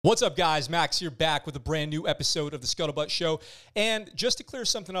What's up, guys? Max here, back with a brand new episode of the Scuttlebutt Show. And just to clear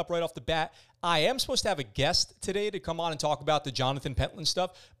something up right off the bat, I am supposed to have a guest today to come on and talk about the Jonathan Pentland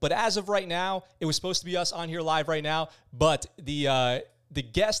stuff. But as of right now, it was supposed to be us on here live right now, but the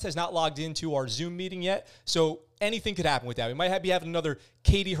guest has not logged into our Zoom meeting yet, so anything could happen with that. We might be having another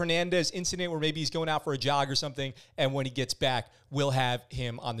Katie Hernandez incident where maybe he's going out for a jog or something, and when he gets back, we'll have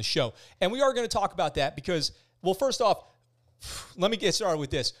him on the show. And we are going to talk about that because, well, first off, let me get started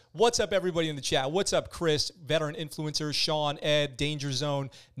with this. What's up, everybody in the chat? What's up, Chris, veteran influencers, Sean, Ed, Danger Zone,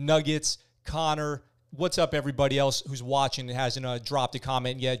 Nuggets, Connor? What's up, everybody else who's watching and hasn't dropped a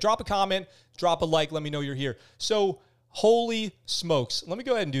comment yet? Drop a comment, drop a like, let me know you're here. So, holy smokes. Let me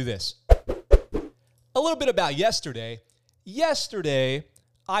go ahead and do this. A little bit about yesterday. Yesterday,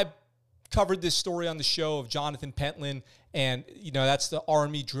 I covered this story on the show of Jonathan Pentland, and, you know, that's the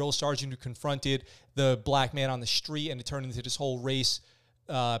Army drill sergeant who confronted the black man on the street, and it turned into this whole race.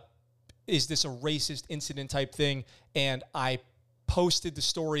 Is this a racist incident type thing? And I posted the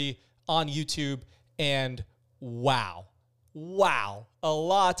story on YouTube, and wow, a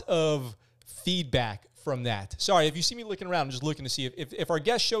lot of feedback from that. Sorry, if you see me looking around, I'm just looking to see if our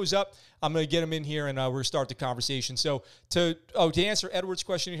guest shows up, I'm going to get him in here and we're going to start the conversation. So to answer Edward's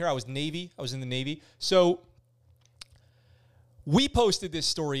question here, I was in the Navy. So we posted this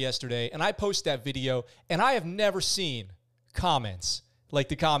story yesterday, and I posted that video, and I have never seen comments like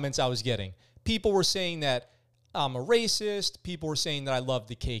the comments I was getting. People were saying that I'm a racist. People were saying that I love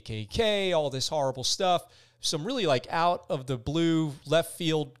the KKK, all this horrible stuff. Some really like out of the blue, left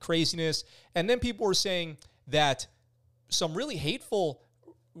field craziness. And then people were saying that some really hateful,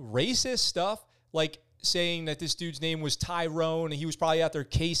 racist stuff, like saying that this dude's name was Tyrone and he was probably out there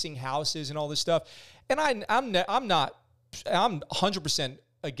casing houses and all this stuff. And I'm 100%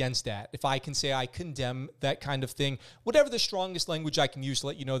 against that. If I can say I condemn that kind of thing, whatever the strongest language I can use to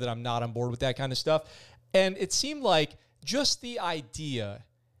let you know that I'm not on board with that kind of stuff. And it seemed like just the idea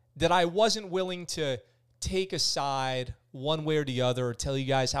that I wasn't willing to take a side one way or the other, or tell you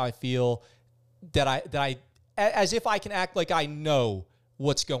guys how I feel, that I as if I can act like I know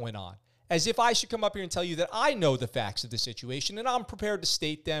what's going on, as if I should come up here and tell you that I know the facts of the situation and I'm prepared to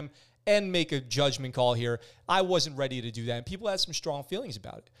state them and make a judgment call here. I wasn't ready to do that, and people had some strong feelings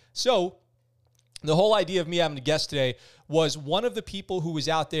about it. So the whole idea of me having a guest today was one of the people who was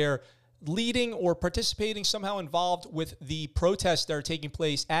out there leading or participating, somehow involved with the protests that are taking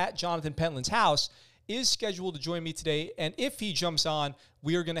place at Jonathan Pentland's house, is scheduled to join me today. And if he jumps on,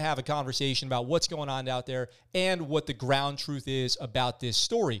 we are going to have a conversation about what's going on out there and what the ground truth is about this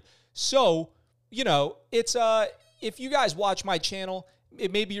story. So, you know, it's if you guys watch my channel,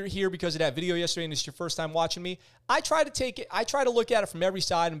 maybe you're here because of that video yesterday and it's your first time watching me. I try to look at it from every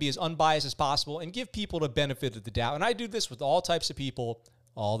side and be as unbiased as possible and give people the benefit of the doubt. And I do this with all types of people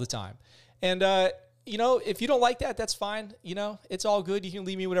all the time. And you know, if you don't like that, that's fine. You know, it's all good. You can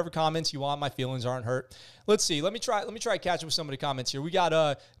leave me whatever comments you want. My feelings aren't hurt. Let's see. Let me try catching with some of the comments here. We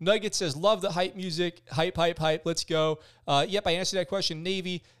got Nugget says, love the hype music. Hype. Let's go. Yep, I answered that question.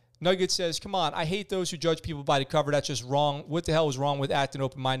 Navy. Nugget says, come on, I hate those who judge people by the cover. That's just wrong. What the hell is wrong with acting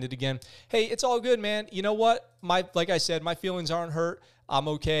open-minded again? Hey, it's all good, man. You know what? Like I said, my feelings aren't hurt. I'm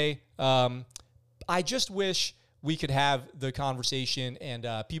okay. I just wish we could have the conversation and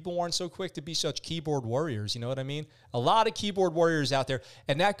people weren't so quick to be such keyboard warriors. You know what I mean? A lot of keyboard warriors out there,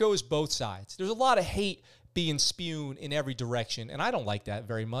 and that goes both sides. There's a lot of hate being spewed in every direction, and I don't like that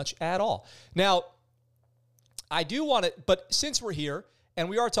very much at all. Now, I do want to, but since we're here, and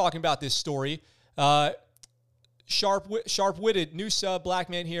we are talking about this story, sharp-witted, new sub, black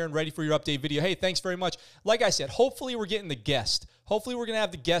man here, and ready for your update video. Hey, thanks very much. Like I said, hopefully we're getting the guest. Hopefully we're going to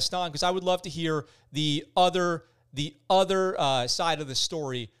have the guest on, because I would love to hear the other side of the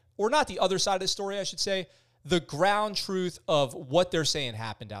story, or not the other side of the story, I should say, the ground truth of what they're saying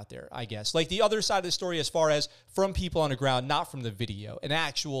happened out there, I guess. Like the other side of the story as far as from people on the ground, not from the video, an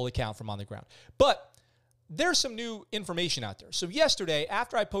actual account from on the ground. But there's some new information out there. So yesterday,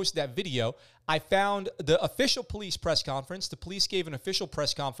 after I posted that video, I found the official police press conference. The police gave an official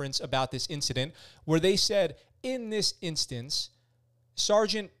press conference about this incident where they said, in this instance,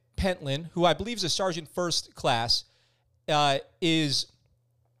 Sergeant Pentland, who I believe is a sergeant first class, is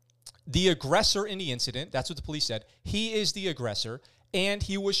the aggressor in the incident. That's what the police said. He is the aggressor, and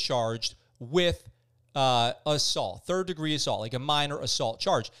he was charged with assault, third-degree assault, like a minor assault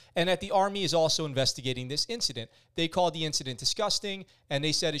charge. And that the Army is also investigating this incident. They called the incident disgusting, and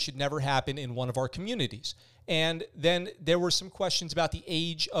they said it should never happen in one of our communities. And then there were some questions about the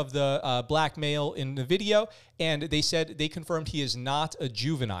age of the black male in the video, and they said they confirmed he is not a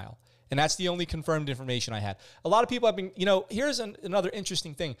juvenile. And that's the only confirmed information I had. A lot of people have been, here's another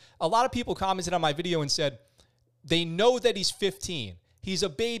interesting thing. A lot of people commented on my video and said they know that he's 15. He's a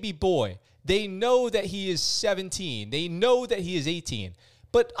baby boy. They know that he is 17. They know that he is 18.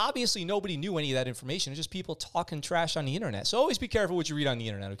 But obviously, nobody knew any of that information. It's just people talking trash on the internet. So always be careful what you read on the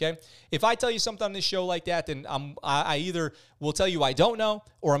internet, okay? If I tell you something on this show like that, then I either will tell you I don't know,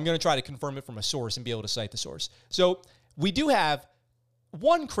 or I'm going to try to confirm it from a source and be able to cite the source. So we do have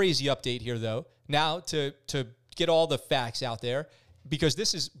one crazy update here, though, now to get all the facts out there, because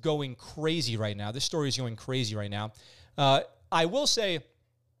this is going crazy right now. This story is going crazy right now. I will say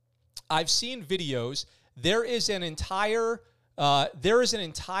I've seen videos. There is an entire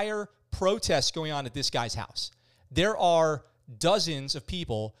protest going on at this guy's house. There are dozens of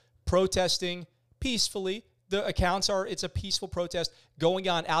people protesting peacefully. The accounts are, it's a peaceful protest going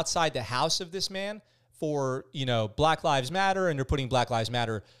on outside the house of this man for, Black Lives Matter, and they're putting Black Lives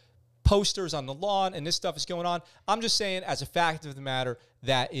Matter posters on the lawn, and this stuff is going on. I'm just saying, as a fact of the matter,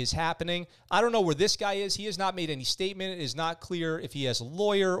 that is happening. I don't know where this guy is. He has not made any statement. It is not clear if he has a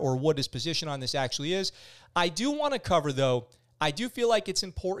lawyer or what his position on this actually is. I do want to cover, though, I do feel like it's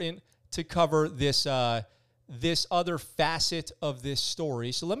important to cover this this other facet of this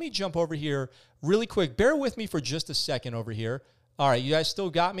story. So let me jump over here really quick. Bear with me for just a second over here. All right, you guys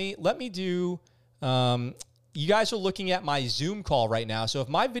still got me? Let me do... you guys are looking at my Zoom call right now. So if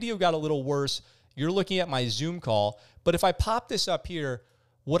my video got a little worse, you're looking at my Zoom call. But if I pop this up here,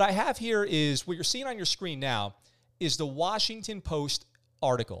 what I have here is what you're seeing on your screen now is the Washington Post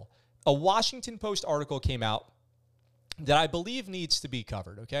article. A Washington Post article came out that I believe needs to be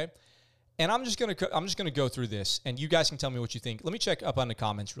covered, okay? And I'm just gonna go through this, and you guys can tell me what you think. Let me check up on the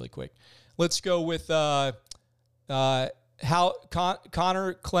comments really quick. Let's go with how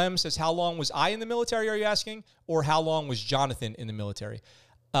Connor Clem says, how long was I in the military, are you asking? Or how long was Jonathan in the military?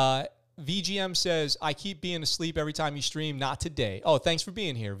 VGM says, I keep being asleep every time you stream, not today. Oh, thanks for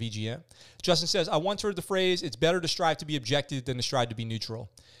being here, VGM. Justin says, I once heard the phrase, it's better to strive to be objective than to strive to be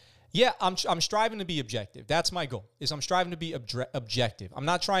neutral. Yeah, I'm striving to be objective. That's my goal, is I'm striving to be objective. I'm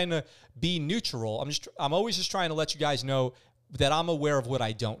not trying to be neutral. I'm always just trying to let you guys know that I'm aware of what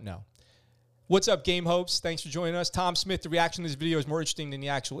I don't know. What's up, Game Hopes? Thanks for joining us. Tom Smith, the reaction to this video is more interesting than the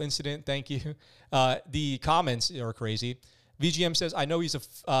actual incident. Thank you. The comments are crazy. VGM says, I know he's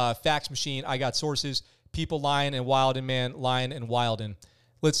a fax machine. I got sources. People lying and Wilden, man. Lying and Wilden.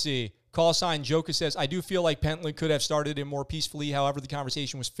 Let's see. Call sign Joka says, I do feel like Pentland could have started it more peacefully. However, the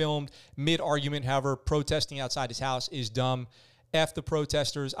conversation was filmed mid-argument. However, protesting outside his house is dumb. F the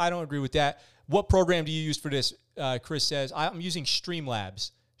protesters. I don't agree with that. What program do you use for this? Chris says, I'm using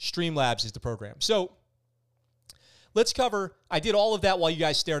Streamlabs. Streamlabs is the program. So let's cover, I did all of that while you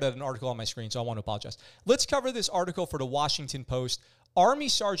guys stared at an article on my screen, so I want to apologize. Let's cover this article for the Washington Post. Army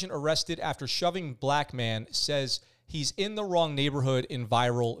sergeant arrested after shoving black man says he's in the wrong neighborhood in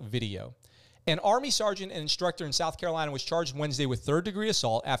viral video. An Army sergeant and instructor in South Carolina was charged Wednesday with third-degree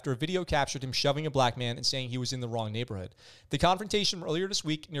assault after a video captured him shoving a black man and saying he was in the wrong neighborhood. The confrontation earlier this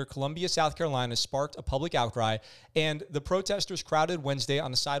week near Columbia, South Carolina, sparked a public outcry, and the protesters crowded Wednesday on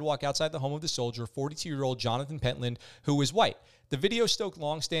the sidewalk outside the home of the soldier, 42-year-old Jonathan Pentland, who was white. The video stoked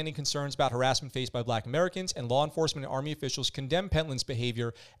long-standing concerns about harassment faced by black Americans, and law enforcement and Army officials condemned Pentland's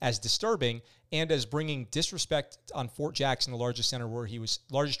behavior as disturbing and as bringing disrespect on Fort Jackson, the largest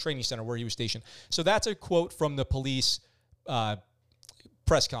training center where he was stationed. So that's a quote from the police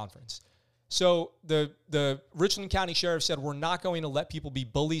press conference. So the Richland County Sheriff said, we're not going to let people be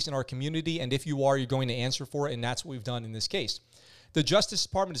bullies in our community, and if you are, you're going to answer for it, and that's what we've done in this case. The Justice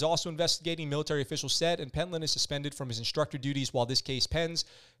Department is also investigating, military officials said, and Pentland is suspended from his instructor duties while this case pens,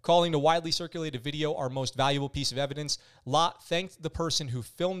 calling the widely circulated video our most valuable piece of evidence. Lott thanked the person who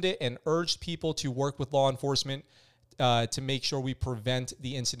filmed it and urged people to work with law enforcement to make sure we prevent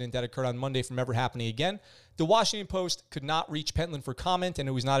the incident that occurred on Monday from ever happening again. The Washington Post could not reach Pentland for comment, and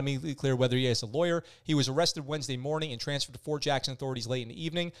it was not immediately clear whether he has a lawyer. He was arrested Wednesday morning and transferred to Fort Jackson authorities late in the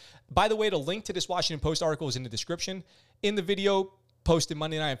evening. By the way, the link to this Washington Post article is in the description. In the video posted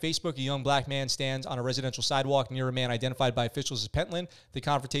Monday night on Facebook, a young black man stands on a residential sidewalk near a man identified by officials as Pentland. The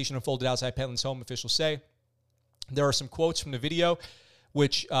confrontation unfolded outside Pentland's home, officials say. There are some quotes from the video,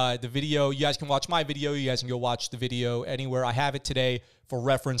 which you guys can watch my video. You guys can go watch the video anywhere. I have it today for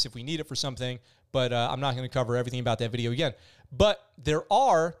reference if we need it for something, but I'm not going to cover everything about that video again. But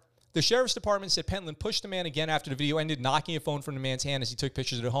the Sheriff's Department said Pentland pushed the man again after the video ended, knocking a phone from the man's hand as he took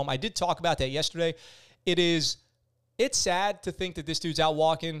pictures of the home. I did talk about that yesterday. It's sad to think that this dude's out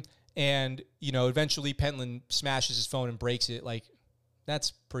walking and, eventually Pentland smashes his phone and breaks it. Like,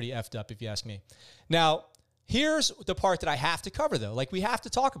 that's pretty effed up if you ask me. Now, Here's the part that I have to cover, though. Like, we have to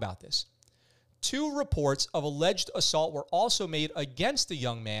talk about this. 2 reports of alleged assault were also made against the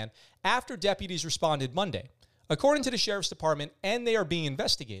young man after deputies responded Monday, according to the sheriff's department, and they are being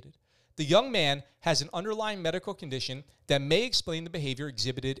investigated. The young man has an underlying medical condition that may explain the behavior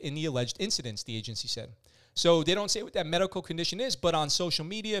exhibited in the alleged incidents, the agency said. So they don't say what that medical condition is, but on social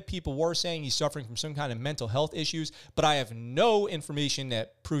media, people were saying he's suffering from some kind of mental health issues, but I have no information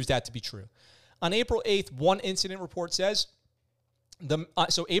that proves that to be true. On April 8th, one incident report says,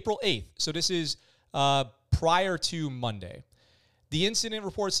 so April 8th, so this is prior to Monday. The incident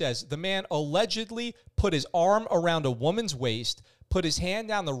report says the man allegedly put his arm around a woman's waist, put his hand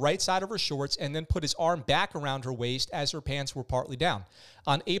down the right side of her shorts, and then put his arm back around her waist as her pants were partly down.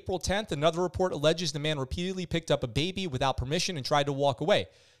 On April 10th, another report alleges the man repeatedly picked up a baby without permission and tried to walk away.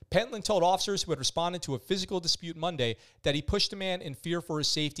 Pentland told officers who had responded to a physical dispute Monday that he pushed the man in fear for his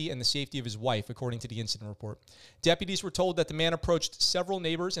safety and the safety of his wife, according to the incident report. Deputies were told that the man approached several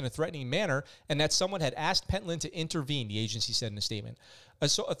neighbors in a threatening manner and that someone had asked Pentland to intervene, the agency said in a statement.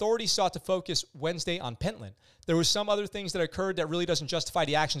 Authorities sought to focus Wednesday on Pentland. There were some other things that occurred that really doesn't justify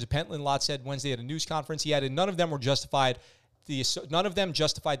the actions of Pentland, Lott said Wednesday at a news conference. He added none of them were justified. None of them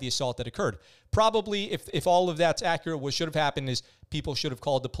justified the assault that occurred. Probably, if all of that's accurate, what should have happened is people should have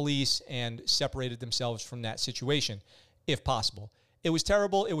called the police and separated themselves from that situation, if possible. It was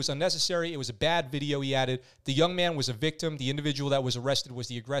terrible. It was unnecessary. It was a bad video, he added. The young man was a victim. The individual that was arrested was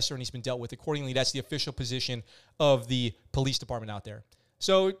the aggressor, and he's been dealt with accordingly. That's the official position of the police department out there.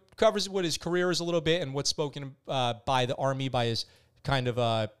 So it covers what his career is a little bit and what's spoken by the Army, by his kind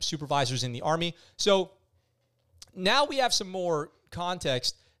of supervisors in the Army. So now we have some more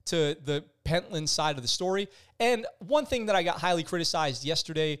context to the Pentland side of the story. And one thing that I got highly criticized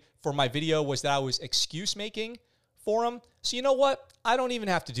yesterday for my video was that I was excuse making for him. So you know what? I don't even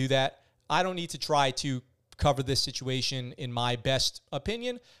have to do that. I don't need to try to cover this situation in my best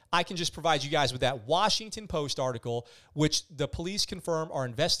opinion. I can just provide you guys with that Washington Post article, which the police confirm are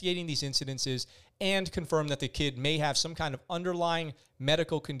investigating these incidences and confirm that the kid may have some kind of underlying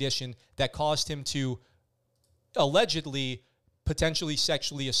medical condition that caused him to allegedly potentially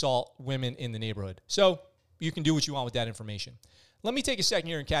sexually assault women in the neighborhood. So you can do what you want with that information. Let me take a second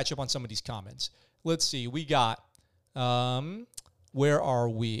here and catch up on some of these comments. Let's see. We got, where are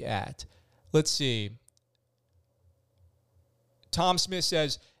we at? Let's see. Tom Smith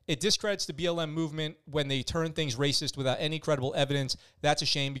says, it discredits the BLM movement when they turn things racist without any credible evidence. That's a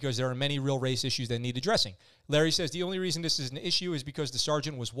shame because there are many real race issues that need addressing. Larry says, the only reason this is an issue is because the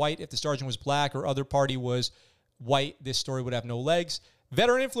sergeant was white. If the sergeant was black or other party was white, this story would have no legs.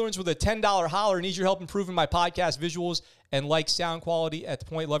 Veteran Influence with a $10 holler. Need your help improving my podcast visuals and like sound quality at the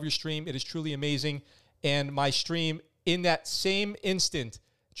point. Love your stream. It is truly amazing. And my stream in that same instant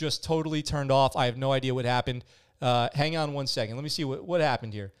just totally turned off. I have no idea what happened. Hang on one second. Let me see what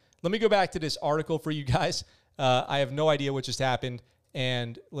happened here. Let me go back to this article for you guys. I have no idea what just happened.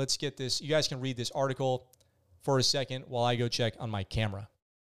 And let's get this. You guys can read this article for a second while I go check on my camera.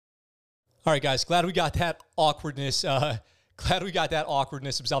 All right, guys. Glad we got that awkwardness.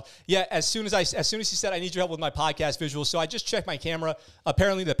 Himself. Yeah, as soon as he said, I need your help with my podcast visuals. So I just checked my camera.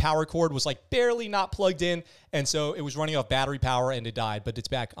 Apparently the power cord was like barely not plugged in. And so it was running off battery power and it died, but it's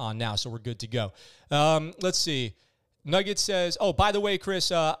back on now. So we're good to go. Let's see. Nugget says, oh, by the way,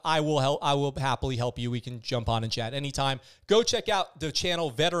 Chris, I will happily help you. We can jump on and chat anytime. Go check out the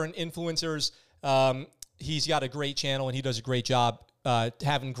channel Veteran Influencers. He's got a great channel and he does a great job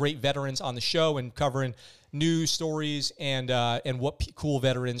having great veterans on the show and covering news stories and what cool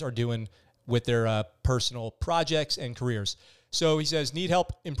veterans are doing with their personal projects and careers. So he says, need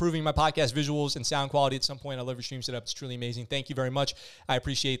help improving my podcast visuals and sound quality at some point. I love your stream setup. It's truly amazing. Thank you very much. I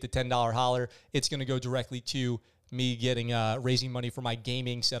appreciate the $10 holler. It's going to go directly to me getting raising money for my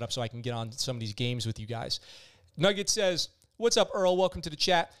gaming setup so I can get on some of these games with you guys. Nugget says, what's up, Earl? Welcome to the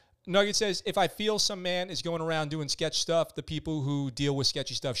chat. Nugget says, if I feel some man is going around doing sketch stuff, the people who deal with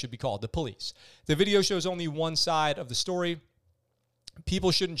sketchy stuff should be called the police. The video shows only one side of the story.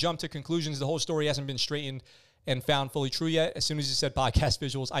 People shouldn't jump to conclusions. The whole story hasn't been straightened and found fully true yet. As soon as you said podcast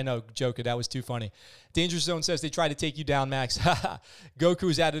visuals, I know, Joker, that was too funny. Danger Zone says they tried to take you down, Max.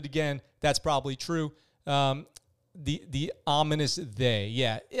 Goku is at it again. That's probably true. The ominous they.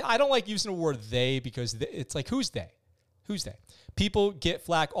 Yeah, I don't like using the word they because it's like, who's they? Who's they? People get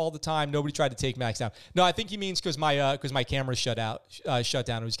flack all the time. Nobody tried to take Max down. No, I think he means because my camera shut down.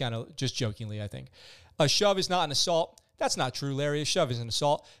 It was kind of just jokingly, I think. A shove is not an assault. That's not true, Larry. A shove is an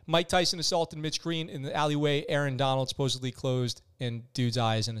assault. Mike Tyson assaulted Mitch Green in the alleyway. Aaron Donald supposedly closed in dude's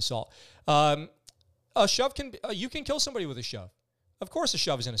eye is an assault. A shove you can kill somebody with a shove. Of course a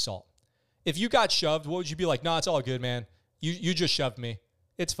shove is an assault. If you got shoved, what would you be like? No, it's all good, man. You just shoved me.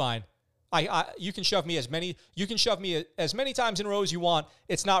 It's fine. You can shove me as many times in a row as you want.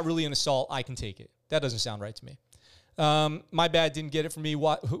 It's not really an assault. I can take it. That doesn't sound right to me. My bad, didn't get it from me.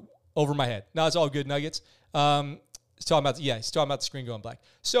 Over my head. No, it's all good, Nuggets. He's talking about the screen going black.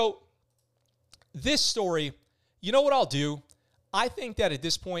 So this story, you know what I'll do? I think that at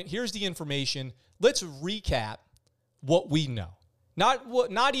this point, here's the information. Let's recap what we know.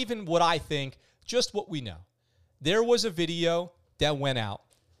 Not even what I think, just what we know. There was a video that went out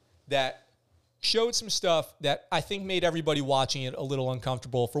that showed some stuff that I think made everybody watching it a little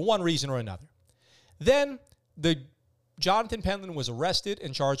uncomfortable for one reason or another. Then Jonathan Pentland was arrested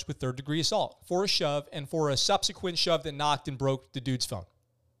and charged with third-degree assault for a shove and for a subsequent shove that knocked and broke the dude's phone.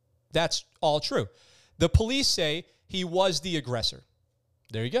 That's all true. The police say he was the aggressor.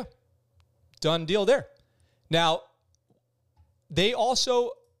 There you go. Done deal there. Now, they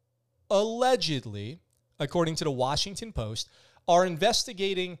also allegedly, according to the Washington Post, are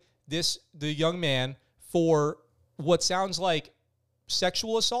investigating the young man for what sounds like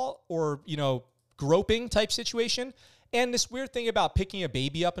sexual assault or, groping type situation. And this weird thing about picking a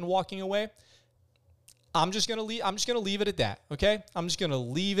baby up and walking away. I'm just gonna leave it at that, okay? I'm just gonna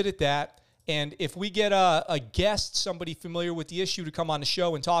leave it at that. And if we get a guest, somebody familiar with the issue, to come on the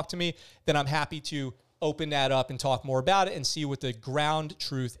show and talk to me, then I'm happy to open that up and talk more about it and see what the ground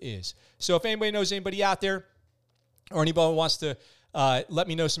truth is. So if anybody knows anybody out there or anybody wants to let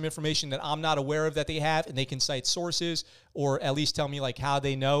me know some information that I'm not aware of that they have, and they can cite sources or at least tell me like how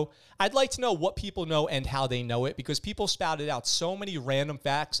they know. I'd like to know what people know and how they know it, because people spouted out so many random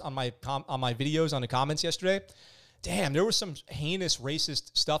facts on my videos on the comments yesterday. Damn, there was some heinous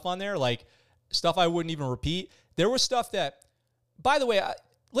racist stuff on there, like stuff I wouldn't even repeat. There was stuff that, by the way,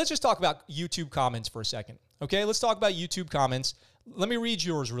 let's just talk about YouTube comments for a second. Okay, let's talk about YouTube comments. Let me read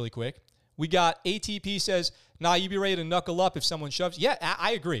yours really quick. We got ATP says, nah, you'd be ready to knuckle up if someone shoves. Yeah,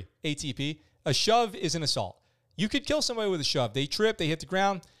 I agree, ATP. A shove is an assault. You could kill somebody with a shove. They trip, they hit the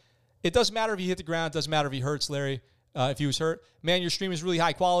ground. It doesn't matter if he hit the ground. It doesn't matter if he hurts, Larry, if he was hurt. Man, your stream is really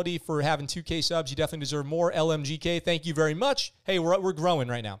high quality for having 2K subs. You definitely deserve more. LMGK, thank you very much. Hey, we're growing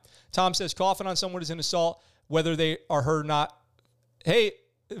right now. Tom says, coughing on someone is an assault, whether they are hurt or not. Hey,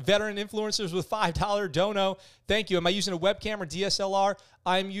 veteran influencers with $5 dono. Thank you. Am I using a webcam or DSLR?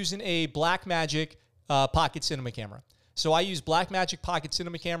 I'm using a Blackmagic Pocket Cinema camera. So I use Blackmagic Pocket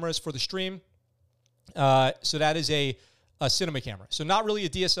Cinema cameras for the stream. So that is a cinema camera. So not really a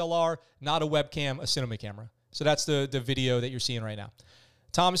DSLR, not a webcam, a cinema camera. So that's the video that you're seeing right now.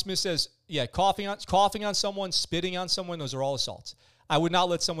 Thomas Smith says, yeah, coughing on someone, spitting on someone, those are all assaults. I would not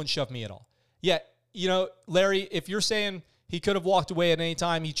let someone shove me at all. Yeah, Larry, if you're saying he could have walked away at any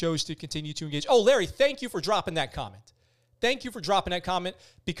time, he chose to continue to engage. Oh, Larry, thank you for dropping that comment. Thank you for dropping that comment,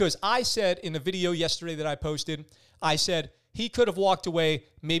 because I said in the video yesterday that I posted, I said he could have walked away.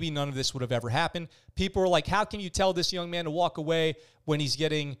 Maybe none of this would have ever happened. People were like, how can you tell this young man to walk away when he's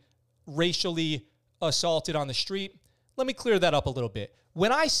getting racially assaulted on the street? Let me clear that up a little bit.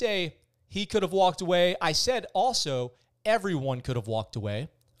 When I say he could have walked away, I said also everyone could have walked away,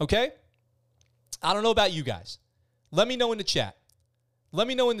 okay? I don't know about you guys. Let me know in the chat. Let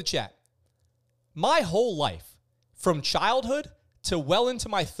me know in the chat. My whole life, from childhood to well into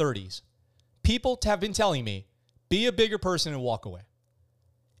my 30s, people have been telling me, be a bigger person and walk away.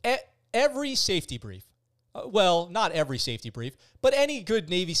 Every safety brief, well, not every safety brief, but any good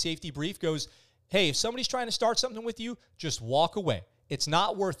Navy safety brief goes, hey, if somebody's trying to start something with you, just walk away. It's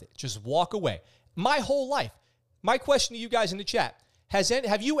not worth it. Just walk away. My whole life, my question to you guys in the chat,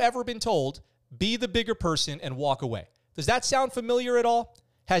 have you ever been told, be the bigger person and walk away? Does that sound familiar at all?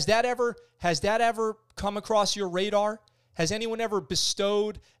 Has that ever come across your radar? Has anyone ever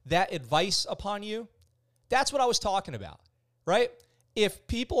bestowed that advice upon you? That's what I was talking about, right? If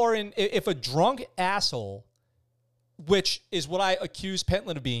if a drunk asshole, which is what I accused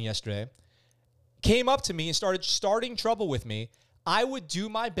Pentland of being yesterday, came up to me and starting trouble with me, I would do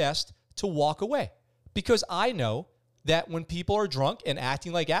my best to walk away, because I know that when people are drunk and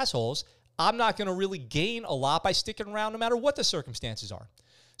acting like assholes, I'm not going to really gain a lot by sticking around no matter what the circumstances are.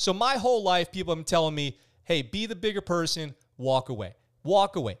 So my whole life, people have been telling me, hey, be the bigger person, walk away.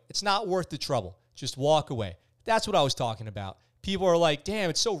 Walk away. It's not worth the trouble. Just walk away. That's what I was talking about. People are like, damn,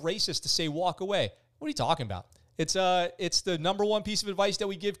 it's so racist to say walk away. What are you talking about? It's the number one piece of advice that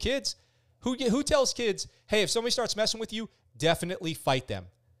we give kids. Who tells kids, hey, if somebody starts messing with you, definitely fight them.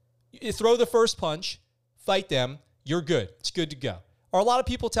 You throw the first punch, fight them, you're good. It's good to go. Are a lot of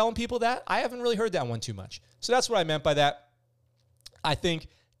people telling people that? I haven't really heard that one too much. So that's what I meant by that. I think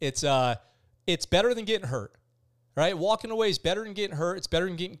it's better than getting hurt, right? Walking away is better than getting hurt. It's better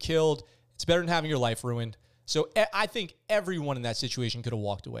than getting killed. It's better than having your life ruined. So I think everyone in that situation could have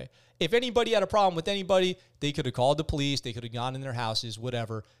walked away. If anybody had a problem with anybody, they could have called the police. They could have gone in their houses,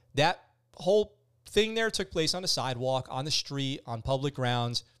 whatever. That whole thing there took place on the sidewalk, on the street, on public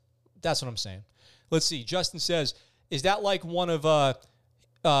grounds. That's what I'm saying. Let's see. Justin says, is that like one of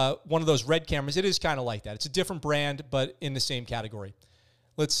those red cameras? It is kind of like that. It's a different brand, but in the same category.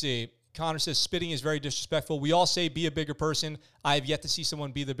 Let's see. Connor says, spitting is very disrespectful. We all say be a bigger person. I have yet to see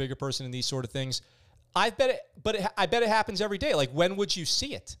someone be the bigger person in these sort of things. I bet it happens every day. Like, when would you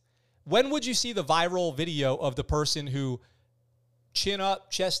see it? When would you see the viral video of the person who, chin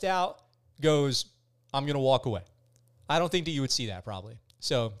up, chest out, goes, I'm going to walk away? I don't think that you would see that probably.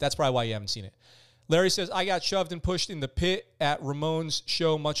 So that's probably why you haven't seen it. Larry says, I got shoved and pushed in the pit at Ramon's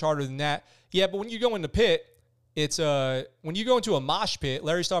show, much harder than that. Yeah, but when you go in the pit, it's when you go into a mosh pit,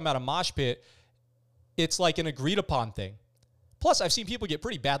 Larry's talking about a mosh pit, it's like an agreed upon thing. Plus, I've seen people get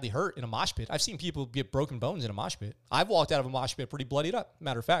pretty badly hurt in a mosh pit. I've seen people get broken bones in a mosh pit. I've walked out of a mosh pit pretty bloodied up,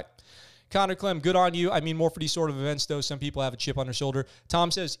 matter of fact. Connor Clem, good on you. I mean, more for these sort of events, though. Some people have a chip on their shoulder.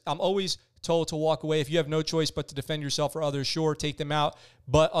 Tom says, I'm always told to walk away. If you have no choice but to defend yourself or others, sure, take them out.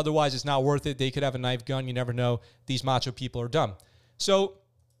 But otherwise, it's not worth it. They could have a knife, gun. You never know. These macho people are dumb. So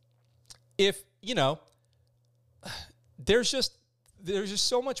if, there's just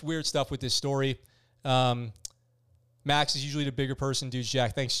so much weird stuff with this story. Max is usually the bigger person. Dudes,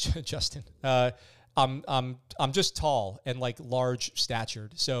 Jack. Thanks, Justin. I'm just tall and like large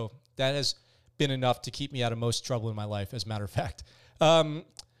statured. So that has been enough to keep me out of most trouble in my life, as a matter of fact.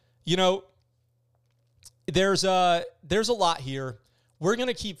 There's a lot here. We're going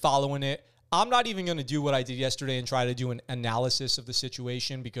to keep following it. I'm not even going to do what I did yesterday and try to do an analysis of the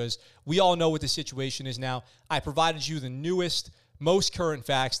situation, because we all know what the situation is now. I provided you the newest, most current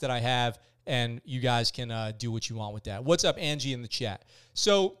facts that I have, and you guys can do what you want with that. What's up, Angie, in the chat?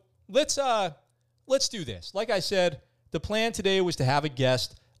 So let's do this. Like I said, the plan today was to have a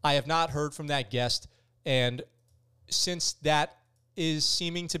guest. I have not heard from that guest, and since that is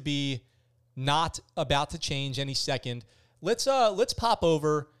seeming to be not about to change any second, let's pop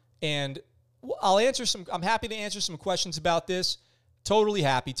over and I'm happy to answer some questions about this. Totally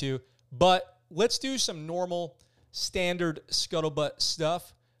happy to. But let's do some normal, standard scuttlebutt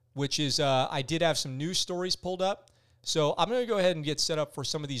stuff, which is I did have some news stories pulled up. So I'm going to go ahead and get set up for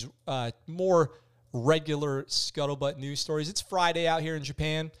some of these more regular scuttlebutt news stories. It's Friday out here in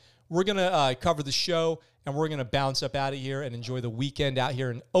Japan. We're going to cover the show, and we're going to bounce up out of here and enjoy the weekend out here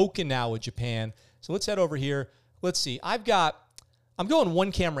in Okinawa, Japan. So let's head over here. Let's see. I'm going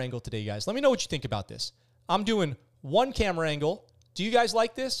one camera angle today, guys. Let me know what you think about this. I'm doing one camera angle. Do you guys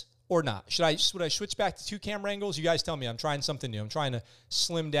like this or not? Would I switch back to two camera angles? You guys tell me. I'm trying something new. I'm trying to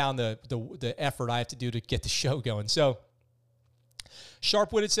slim down the effort I have to do to get the show going. So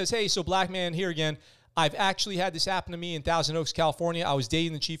Sharp-Witted says, hey, so Black Man here again. I've actually had this happen to me in Thousand Oaks, California. I was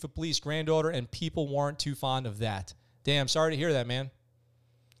dating the chief of police granddaughter, and people weren't too fond of that. Damn, sorry to hear that, man.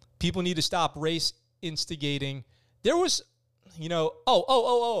 People need to stop race instigating. There was,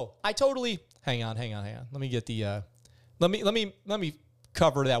 I totally, hang on. Let me get the, let me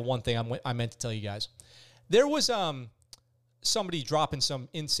cover that one thing I meant to tell you guys. There was somebody dropping some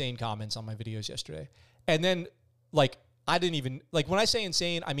insane comments on my videos yesterday, and then I didn't even, when I say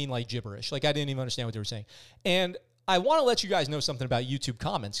insane, I mean gibberish. I didn't even understand what they were saying. And I want to let you guys know something about YouTube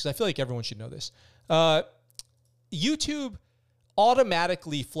comments, because I feel like everyone should know this. YouTube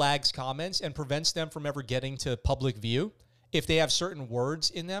automatically flags comments and prevents them from ever getting to public view if they have certain words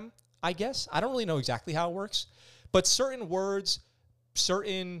in them, I guess. I don't really know exactly how it works. But certain words,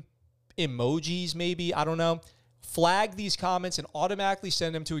 certain emojis maybe, I don't know, flag these comments and automatically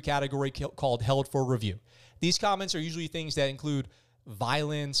send them to a category called held for review. These comments are usually things that include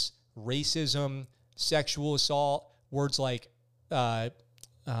violence, racism, sexual assault, words like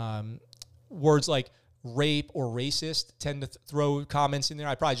rape or racist tend to throw comments in there.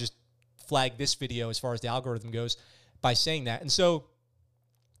 I probably just flag this video as far as the algorithm goes by saying that. And so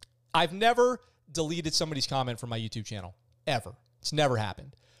I've never deleted somebody's comment from my YouTube channel, ever. It's never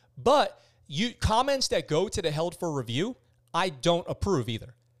happened. But comments that go to the held for review, I don't approve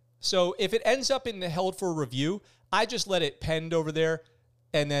either. So if it ends up in the held for review, I just let it penned over there,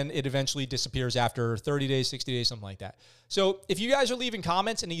 and then it eventually disappears after 30 days, 60 days, something like that. So if you guys are leaving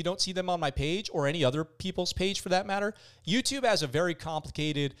comments and you don't see them on my page or any other people's page for that matter, YouTube has a very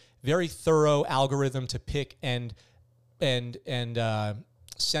complicated, very thorough algorithm to pick and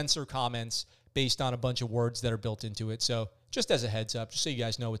censor comments based on a bunch of words that are built into it. So just as a heads up, just so you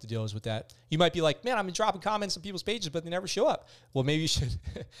guys know what the deal is with that. You might be like, man, I've been dropping comments on people's pages, but they never show up. Well, maybe you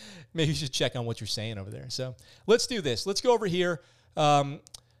should check on what you're saying over there. So let's do this. Let's go over here.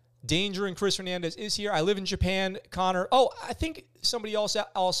 Danger and Chris Hernandez is here. I live in Japan, Connor. Oh, I think somebody else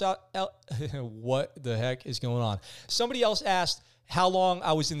what the heck is going on? Somebody else asked how long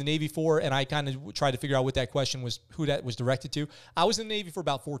I was in the Navy for, and I kind of tried to figure out what that question was, who that was directed to. I was in the Navy for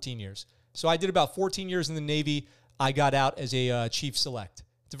about 14 years. So I did about 14 years in the Navy. I got out as a chief select.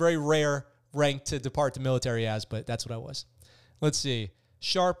 It's a very rare rank to depart the military as, but that's what I was. Let's see.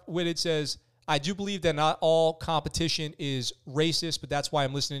 Sharp-Witted says, I do believe that not all competition is racist, but that's why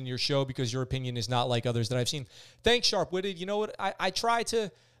I'm listening to your show, because your opinion is not like others that I've seen. Thanks, Sharp-Witted. You know what? I try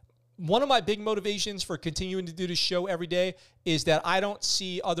to... One of my big motivations for continuing to do this show every day is that I don't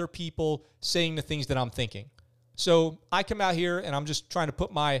see other people saying the things that I'm thinking. So I come out here and I'm just trying to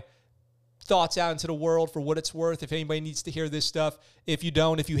put my thoughts out into the world for what it's worth. If anybody needs to hear this stuff, if you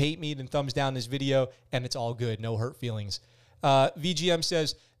don't, if you hate me, then thumbs down this video and it's all good. No hurt feelings. VGM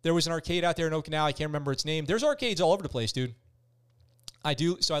says, there was an arcade out there in Okinawa. I can't remember its name. There's arcades all over the place, dude. I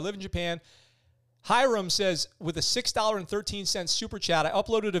do. So I live in Japan. Hiram says, with a $6.13 super chat, I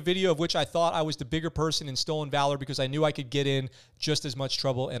uploaded a video of which I thought I was the bigger person in Stolen Valor because I knew I could get in just as much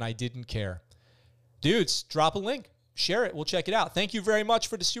trouble and I didn't care. Dudes, drop a link. Share it. We'll check it out. Thank you very much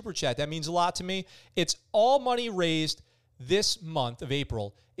for the super chat. That means a lot to me. It's all money raised this month of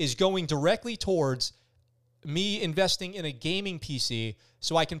April is going directly towards me investing in a gaming PC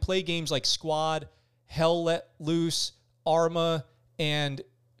so I can play games like Squad, Hell Let Loose, Arma, and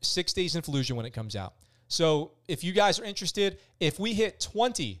 6 Days in Fallujah when it comes out. So if you guys are interested, if we hit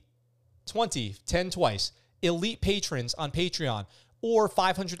 10 twice, elite patrons on Patreon, or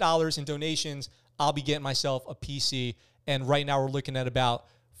 $500 in donations, I'll be getting myself a PC. And right now we're looking at about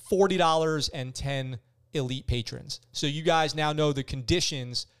 $40 and 10 elite patrons. So you guys now know the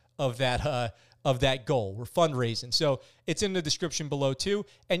conditions of that goal. We're fundraising. So it's in the description below too.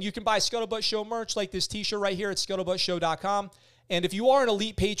 And you can buy Scuttlebutt Show merch like this t-shirt right here at scuttlebuttshow.com. And if you are an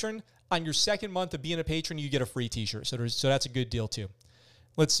elite patron, on your second month of being a patron, you get a free t-shirt. So that's a good deal too.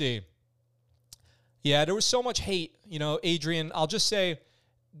 Let's see. Yeah, there was so much hate. You know, Adrian, I'll just say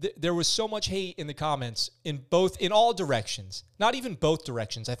there was so much hate in the comments in all directions. Not even both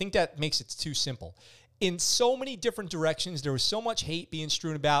directions. I think that makes it too simple. In so many different directions, there was so much hate being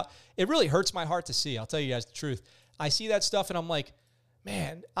strewn about. It really hurts my heart to see. I'll tell you guys the truth. I see that stuff and I'm like,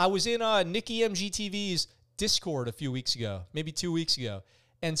 man, I was in Nikki MGTV's Discord a few weeks ago, maybe 2 weeks ago,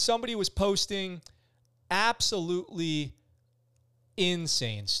 and somebody was posting absolutely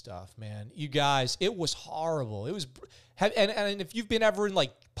insane stuff, man. You guys, it was horrible. It was, and if you've been ever in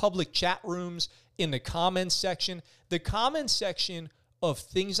like public chat rooms, in the comments section of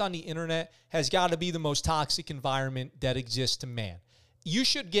things on the internet has got to be the most toxic environment that exists to man. You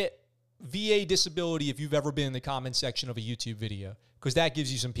should get VA disability if you've ever been in the comment section of a YouTube video, because that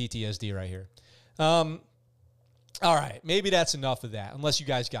gives you some PTSD right here. All right, maybe that's enough of that, unless you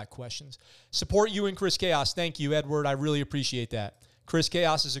guys got questions. Support you and Chris Chaos. Thank you, Edward. I really appreciate that. Chris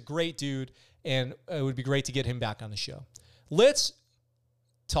Chaos is a great dude, and it would be great to get him back on the show. Let's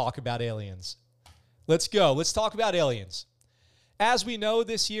talk about aliens. Let's go. Let's talk about aliens. As we know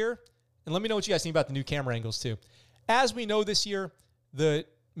this year, and let me know what you guys think about the new camera angles too. As we know this year, the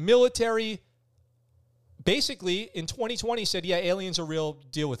military basically in 2020 said, yeah, aliens are real,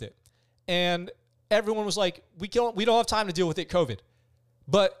 deal with it. And everyone was like, we don't have time to deal with it, COVID.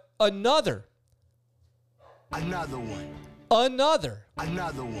 But another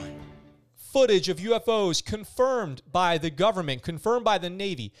footage of UFOs confirmed by the government, confirmed by the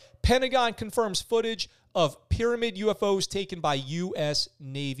Navy. Pentagon confirms footage of pyramid UFOs taken by U.S.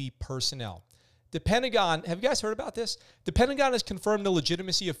 Navy personnel. The Pentagon, have you guys heard about this? The Pentagon has confirmed the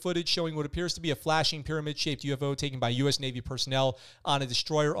legitimacy of footage showing what appears to be a flashing pyramid-shaped UFO taken by U.S. Navy personnel on a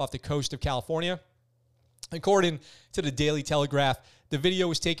destroyer off the coast of California. According to the Daily Telegraph, the video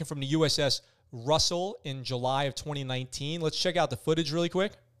was taken from the USS Russell in July of 2019. Let's check out the footage really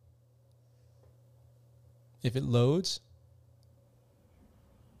quick. If it loads.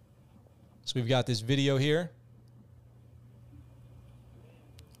 So we've got this video here.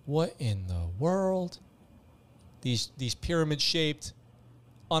 What in the world? These pyramid-shaped,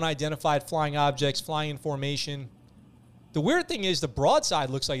 unidentified flying objects flying in formation. The weird thing is the broadside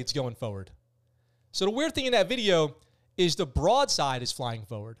looks like it's going forward. So the weird thing in that video is the broadside is flying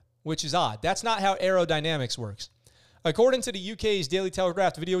forward, which is odd. That's not how aerodynamics works. According to the UK's Daily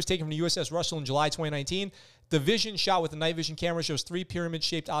Telegraph, the video was taken from the USS Russell in July 2019. The vision shot with a night vision camera shows three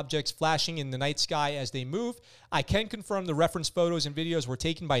pyramid-shaped objects flashing in the night sky as they move. I can confirm the reference photos and videos were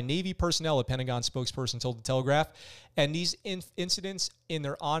taken by Navy personnel, a Pentagon spokesperson told the Telegraph, and these incidents in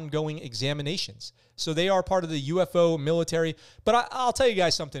their ongoing examinations. So they are part of the UFO military. But I'll tell you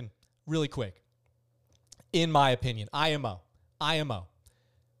guys something really quick. In my opinion, IMO.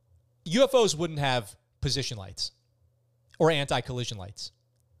 UFOs wouldn't have position lights or anti-collision lights,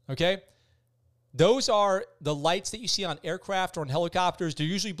 okay? Those are the lights that you see on aircraft or on helicopters. They're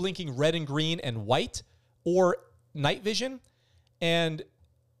usually blinking red and green and white or night vision. And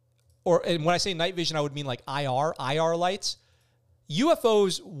when I say night vision, I would mean like IR lights.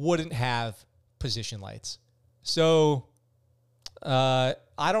 UFOs wouldn't have position lights. So I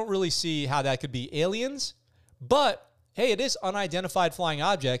don't really see how that could be aliens. But, hey, it is unidentified flying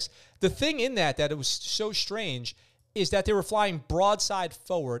objects. The thing in that it was so strange is that they were flying broadside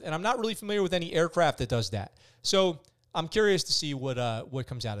forward, and I'm not really familiar with any aircraft that does that. So I'm curious to see what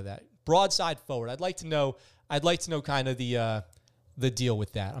comes out of that. Broadside forward. I'd like to know kind of the deal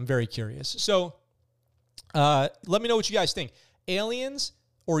with that. I'm very curious. So let me know what you guys think. Aliens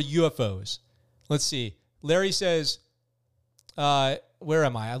or UFOs? Let's see. Larry says, where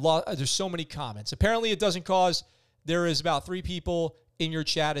am I? There's so many comments. Apparently it doesn't cause. There is about 3 people in your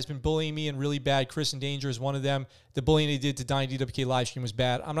chat has been bullying me and really bad. Chris in Danger is one of them. The bullying he did to Donnie DWK live stream was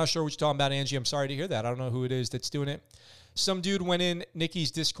bad. I'm not sure what you're talking about, Angie. I'm sorry to hear that. I don't know who it is that's doing it. Some dude went in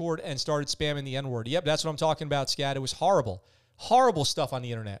Nikki's Discord and started spamming the N-word. Yep, that's what I'm talking about, Scat. It was horrible. Horrible stuff on the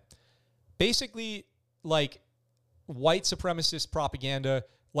internet. Basically, like white supremacist propaganda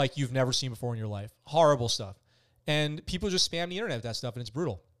like you've never seen before in your life. Horrible stuff. And people just spam the internet with that stuff, and it's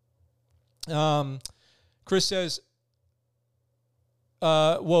brutal. Chris says,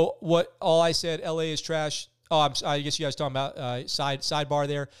 well, what all I said, LA is trash. Oh, I guess you guys talking about sidebar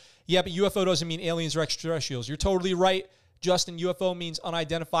there. Yeah, but UFO doesn't mean aliens or extraterrestrials. You're totally right, Justin. UFO means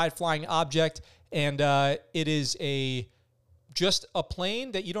unidentified flying object, and it is just a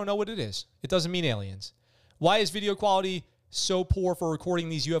plane that you don't know what it is. It doesn't mean aliens. Why is video quality so poor for recording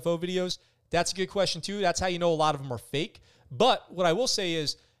these UFO videos? That's a good question, too. That's how you know a lot of them are fake. But what I will say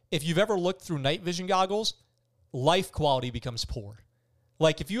is, if you've ever looked through night vision goggles, life quality becomes poor.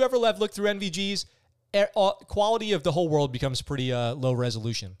 Like, if you ever looked through NVGs, quality of the whole world becomes pretty low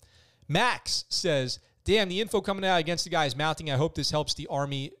resolution. Max says, damn, the info coming out against the guy is mounting. I hope this helps the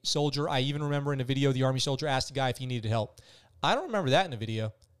Army soldier. I even remember in a video, the Army soldier asked the guy if he needed help. I don't remember that in a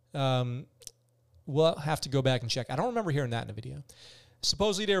video. We'll have to go back and check. I don't remember hearing that in a video.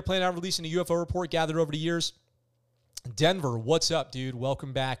 Supposedly, they were planning on releasing a UFO report gathered over the years. Denver, what's up, dude?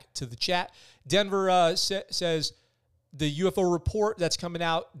 Welcome back to the chat. Denver says the UFO report that's coming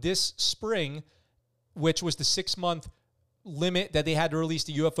out this spring, which was the 6-month limit that they had to release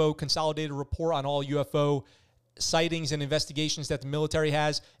the UFO consolidated report on all UFO sightings and investigations that the military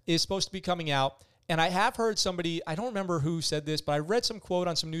has, is supposed to be coming out. And I have heard somebody, I don't remember who said this, but I read some quote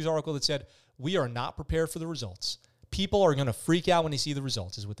on some news article that said, we are not prepared for the results. People are going to freak out when they see the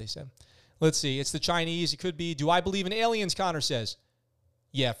results, is what they said. Let's see. It's the Chinese. It could be. Do I believe in aliens, Connor says.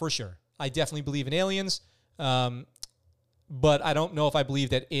 Yeah, for sure. I definitely believe in aliens. But I don't know if I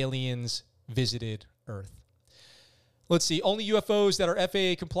believe that aliens visited Earth. Let's see. Only UFOs that are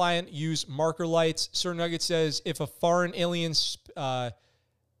FAA compliant use marker lights. Sir Nugget says, if a foreign alien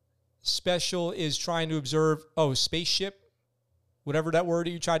special is trying to observe, spaceship, whatever that word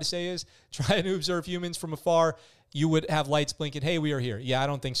you tried to say is, trying to observe humans from afar, you would have lights blinking. Hey, we are here. Yeah, I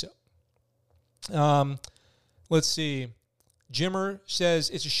don't think so. Let's see. Jimmer says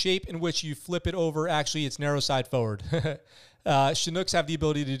it's a shape in which you flip it over. Actually, it's narrow side forward. Chinooks have the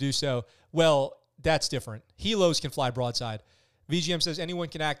ability to do so. Well, that's different. Helos can fly broadside. VGM says anyone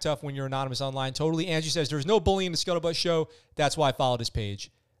can act tough when you're anonymous online. Totally. Angie says there's no bullying in the Scuttlebutt show. That's why I followed this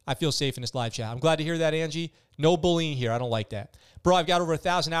page. I feel safe in this live chat. I'm glad to hear that, Angie. No bullying here. I don't like that. Bro, I've got over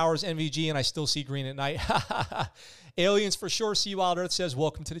 1,000 hours NVG, and I still see green at night. Aliens for sure. Sea Wild Earth says,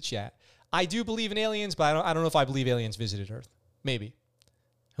 welcome to the chat. I do believe in aliens, but I don't know if I believe aliens visited Earth. Maybe.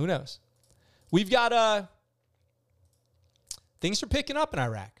 Who knows? We've got, things are picking up in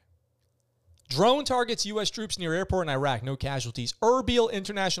Iraq. Drone targets U.S. troops near airport in Iraq. No casualties. Erbil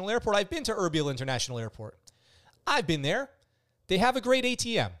International Airport. I've been to Erbil International Airport. I've been there. They have a great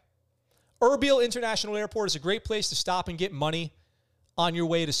ATM. Erbil International Airport is a great place to stop and get money on your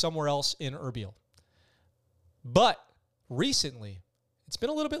way to somewhere else in Erbil. But recently, it's been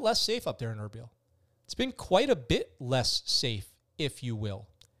a little bit less safe up there in Erbil. It's been quite a bit less safe, if you will.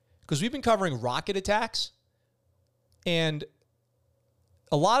 Because we've been covering rocket attacks. And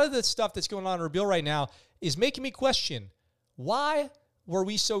a lot of the stuff that's going on in Erbil right now is making me question, why were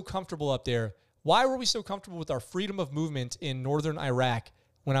we so comfortable up there? Why were we so comfortable with our freedom of movement in northern Iraq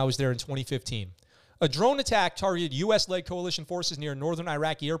when I was there in 2015? A drone attack targeted U.S.-led coalition forces near northern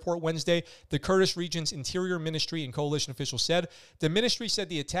Iraqi airport Wednesday, the Kurdish region's interior ministry and coalition officials said. The ministry said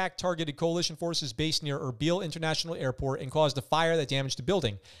the attack targeted coalition forces based near Erbil International Airport and caused a fire that damaged the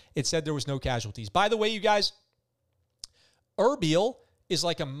building. It said there was no casualties. By the way, you guys, Erbil is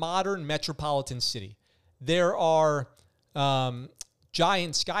like a modern metropolitan city. There are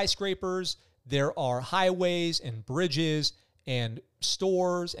giant skyscrapers. There are highways and bridges and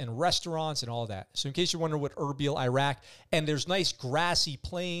stores and restaurants and all that. So in case you're wondering what Erbil, Iraq, and there's nice grassy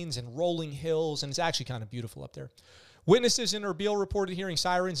plains and rolling hills, and it's actually kind of beautiful up there. Witnesses in Erbil reported hearing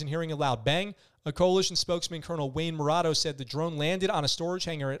sirens and hearing a loud bang. A coalition spokesman, Colonel Wayne Murado, said the drone landed on a storage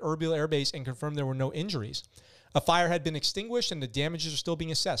hangar at Erbil Air Base and confirmed there were no injuries. A fire had been extinguished and the damages are still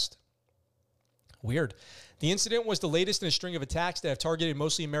being assessed. Weird. The incident was the latest in a string of attacks that have targeted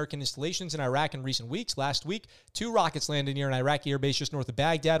mostly American installations in Iraq in recent weeks. Last week, 2 rockets landed near an Iraqi air base just north of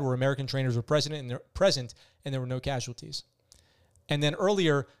Baghdad where American trainers were present and there were no casualties. And then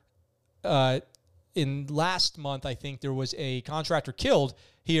earlier, in last month, I think there was a contractor killed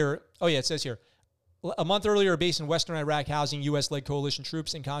here. Oh, yeah, it says here. A month earlier, a base in western Iraq housing U.S.-led coalition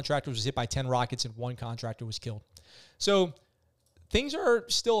troops and contractors was hit by 10 rockets and 1 contractor was killed. So things are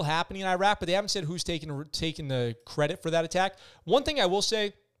still happening in Iraq, but they haven't said who's taking the credit for that attack. One thing I will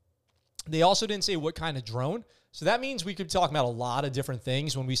say, they also didn't say what kind of drone. So that means we could be talking about a lot of different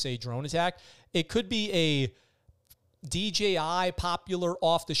things when we say drone attack. It could be a DJI popular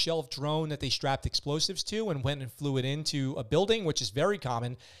off-the-shelf drone that they strapped explosives to and went and flew it into a building, which is very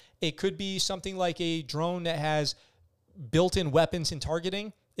common. It could be something like a drone that has built-in weapons and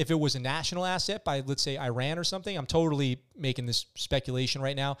targeting. If it was a national asset by, let's say, Iran or something, I'm totally making this speculation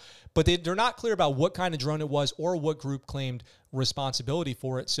right now. But they're not clear about what kind of drone it was or what group claimed responsibility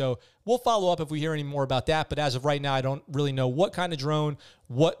for it. So we'll follow up if we hear any more about that. But as of right now, I don't really know what kind of drone,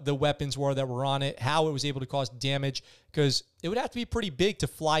 what the weapons were that were on it, how it was able to cause damage, because it would have to be pretty big to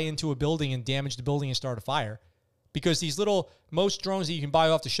fly into a building and damage the building and start a fire. Because most drones that you can buy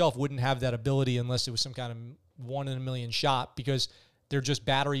off the shelf wouldn't have that ability unless it was some kind of 1 in a million shot, because they're just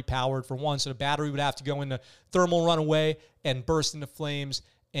battery powered for one. So the battery would have to go into thermal runaway and burst into flames.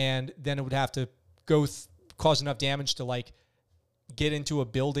 And then it would have to cause enough damage to like get into a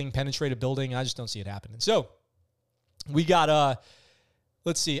building, penetrate a building. I just don't see it happening. So we got,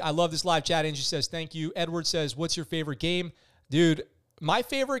 let's see. I love this live chat. Angie says, thank you. Edward says, what's your favorite game? Dude, my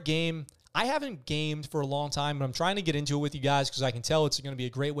favorite game, I haven't gamed for a long time, but I'm trying to get into it with you guys because I can tell it's going to be a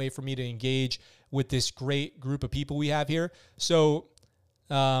great way for me to engage with this great group of people we have here. So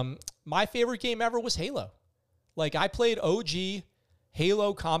my favorite game ever was Halo. Like, I played OG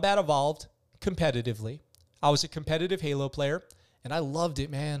Halo Combat Evolved competitively. I was a competitive Halo player, and I loved it,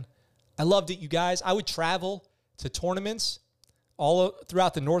 man. I loved it, you guys. I would travel to tournaments all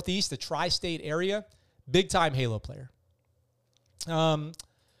throughout the Northeast, the tri-state area. Big-time Halo player. All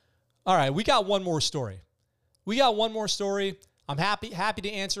right, we got one more story. I'm happy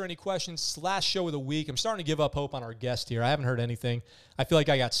to answer any questions. It's the last show of the week. I'm starting to give up hope on our guest here. I haven't heard anything. I feel like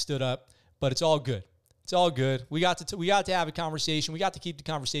I got stood up, but it's all good. It's all good. We got to have a conversation. We got to keep the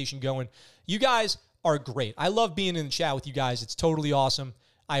conversation going. You guys are great. I love being in the chat with you guys. It's totally awesome.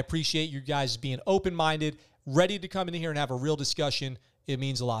 I appreciate you guys being open-minded, ready to come in here and have a real discussion. It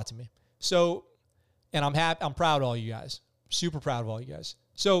means a lot to me. So, and I'm proud of all you guys. Super proud of all you guys.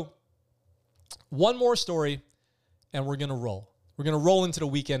 So, one more story, and we're going to roll. We're going to roll into the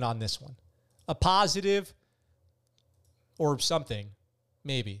weekend on this one. A positive or something,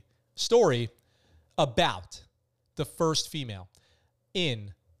 maybe, story about the first female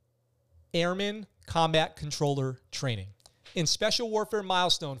in Airman Combat Controller Training. In Special Warfare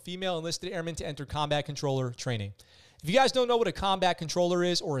Milestone, female enlisted airmen to enter combat controller training. If you guys don't know what a combat controller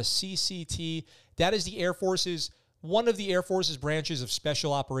is, or a CCT, that is the Air Force's, one of the Air Force's branches of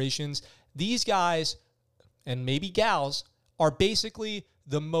special operations. These guys, and maybe gals, are basically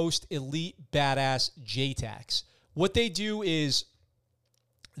the most elite badass JTACs. What they do is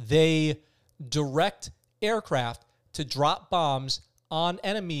they direct aircraft to drop bombs on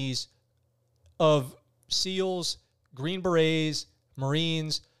enemies of SEALs, Green Berets,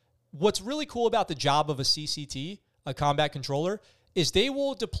 Marines. What's really cool about the job of a CCT, a combat controller, is they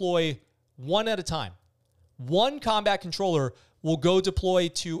will deploy one at a time. One combat controller will go deploy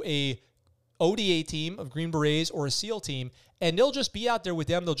to a ODA team of Green Berets or a SEAL team, and they'll just be out there with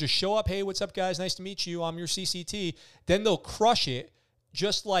them. They'll just show up, hey, what's up, guys? Nice to meet you. I'm your CCT. Then they'll crush it,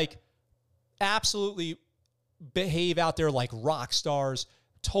 just like absolutely behave out there like rock stars,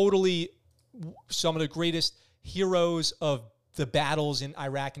 totally some of the greatest heroes of the battles in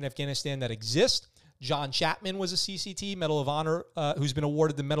Iraq and Afghanistan that exist. John Chapman was a CCT, Medal of Honor, who's been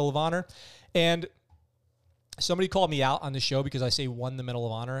awarded the Medal of Honor. And somebody called me out on the show because I say won the Medal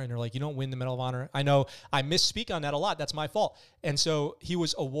of Honor, and they're like, you don't win the Medal of Honor. I know I misspeak on that a lot. That's my fault. And so he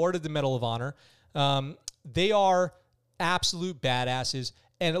was awarded the Medal of Honor. They are absolute badasses.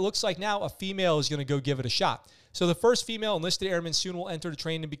 And it looks like now a female is going to go give it a shot. So the first female enlisted airman soon will enter the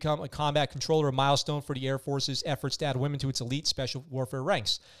training and become a combat controller, a milestone for the Air Force's efforts to add women to its elite special warfare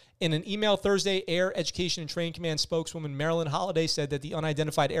ranks. In an email Thursday, Air Education and Training Command spokeswoman Marilyn Holliday said that the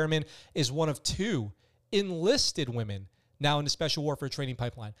unidentified airman is one of 2 enlisted women now in the special warfare training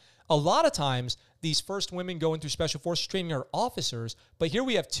pipeline. A lot of times, these first women going through special forces training are officers, but here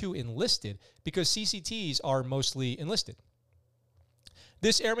we have 2 enlisted because CCTs are mostly enlisted.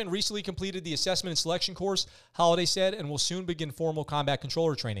 This airman recently completed the assessment and selection course, Holliday said, and will soon begin formal combat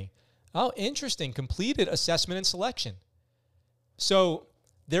controller training. Oh, interesting. Completed assessment and selection. So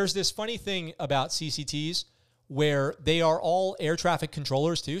there's this funny thing about CCTs where they are all air traffic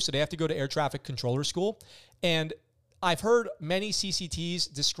controllers too, so they have to go to air traffic controller school. And I've heard many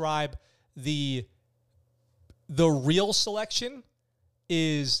CCTs describe the real selection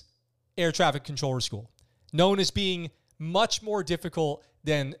is air traffic controller school, known as being much more difficult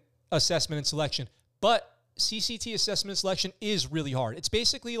than assessment and selection. But CCT assessment and selection is really hard. It's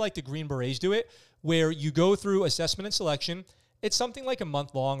basically like the Green Berets do it, where you go through assessment and selection. It's something like a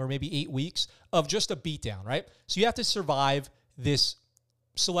month long or maybe 8 weeks of just a beatdown, right? So you have to survive this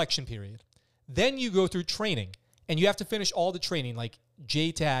selection period. Then you go through training, and you have to finish all the training like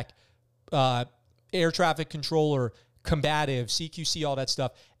JTAC, air traffic controller, combative, CQC, all that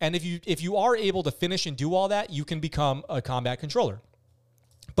stuff. And if you are able to finish and do all that, you can become a combat controller.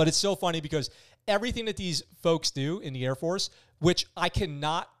 But it's so funny because everything that these folks do in the Air Force, which I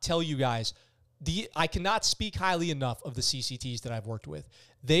cannot tell you guys, I cannot speak highly enough of the CCTs that I've worked with.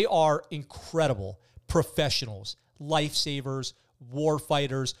 They are incredible professionals, lifesavers, war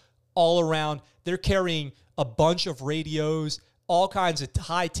fighters, all around. They're carrying a bunch of radios, all kinds of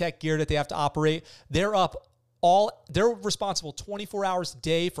high-tech gear that they have to operate. They're responsible 24 hours a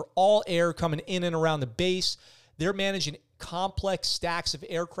day for all air coming in and around the base. They're managing complex stacks of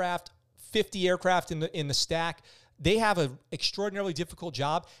aircraft, 50 aircraft in the stack. They have an extraordinarily difficult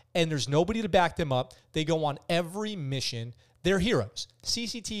job, and there's nobody to back them up. They go on every mission. They're heroes.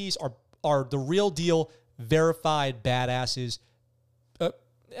 CCTs are the real deal, verified badasses,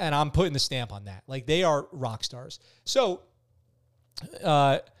 and I'm putting the stamp on that. Like, they are rock stars. So,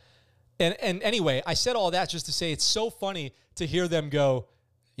 and anyway, I said all that just to say it's so funny to hear them go,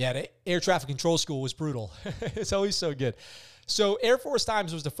 yeah, the air traffic control school was brutal. It's always so good. So Air Force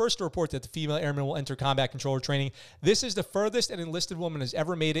Times was the first to report that the female airman will enter combat controller training. This is the furthest an enlisted woman has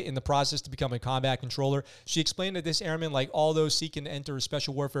ever made it in the process to become a combat controller. She explained that this airman, like all those seeking to enter a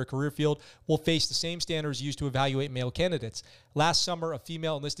special warfare career field, will face the same standards used to evaluate male candidates. Last summer, a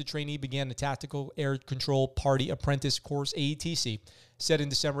female enlisted trainee began the Tactical Air Control Party Apprentice Course, AETC, said in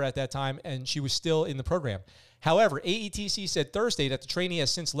December at that time, and she was still in the program. However, AETC said Thursday that the trainee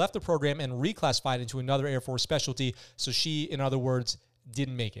has since left the program and reclassified into another Air Force specialty, so she, in other words,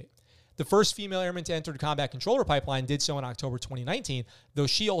 didn't make it. The first female airman to enter the combat controller pipeline did so in October 2019, though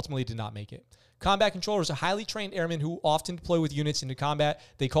she ultimately did not make it. Combat controllers are highly trained airmen who often deploy with units into combat.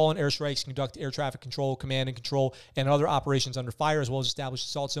 They call in airstrikes, conduct air traffic control, command and control, and other operations under fire, as well as establish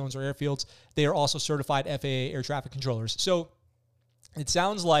assault zones or airfields. They are also certified FAA air traffic controllers. So it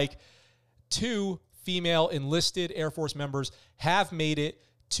sounds like 2 female enlisted Air Force members have made it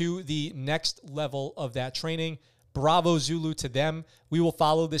to the next level of that training. Bravo Zulu to them. We will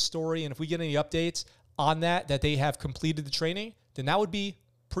follow this story, and if we get any updates on that they have completed the training, then that would be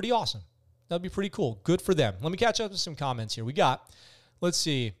pretty awesome. That would be pretty cool. Good for them. Let me catch up with some comments here. Let's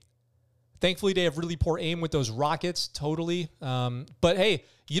see. Thankfully, they have really poor aim with those rockets, totally. But hey,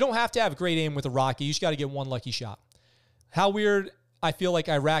 you don't have to have great aim with a rocket. You just got to get one lucky shot. How weird I feel like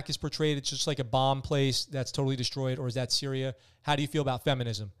Iraq is portrayed. It's just like a bomb place that's totally destroyed, or is that Syria? How do you feel about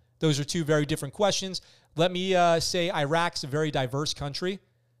feminism? Those are 2 very different questions. Let me say Iraq's a very diverse country.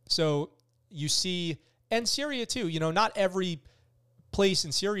 So you see, and Syria too, not every place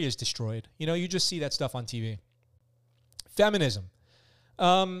in Syria is destroyed. You just see that stuff on TV. Feminism.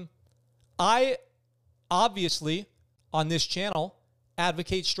 I obviously, on this channel,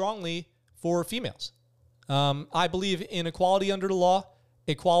 advocate strongly for females. I believe in equality under the law,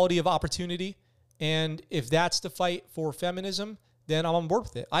 equality of opportunity, and if that's the fight for feminism, then I'm on board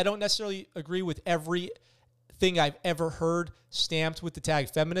with it. I don't necessarily agree with everything I've ever heard stamped with the tag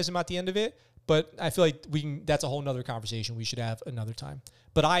feminism at the end of it, but I feel like that's a whole nother conversation we should have another time.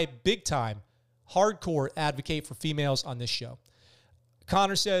 But I, big time, hardcore advocate for females on this show.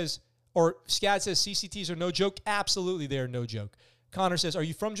 Connor says, or Scad says, CCTs are no joke. Absolutely, they are no joke. Connor says, are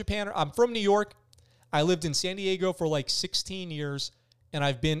you from Japan? I'm from New York. I lived in San Diego for like 16 years, and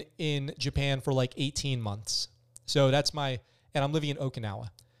I've been in Japan for like 18 months. So and I'm living in Okinawa.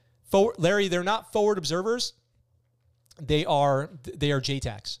 Larry, they're not forward observers. They are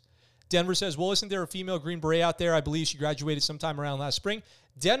JTACs. Denver says, well, isn't there a female Green Beret out there? I believe she graduated sometime around last spring.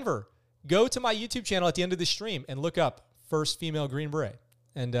 Denver, go to my YouTube channel at the end of the stream and look up first female Green Beret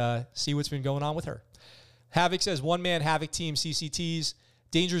and see what's been going on with her. Havoc says, one-man Havoc team CCTs.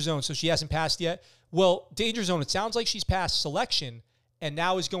 Danger Zone, so she hasn't passed yet. Well, Danger Zone, it sounds like she's passed selection and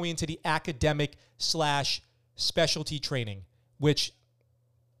now is going into the academic/specialty training, which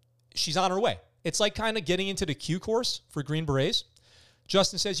she's on her way. It's like kind of getting into the Q course for Green Berets.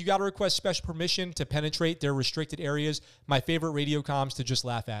 Justin says, you got to request special permission to penetrate their restricted areas. My favorite radio comms to just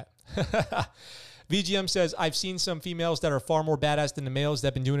laugh at. VGM says, I've seen some females that are far more badass than the males that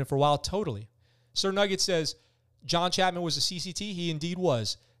have been doing it for a while. Totally. Sir Nugget says, John Chapman was a CCT. He indeed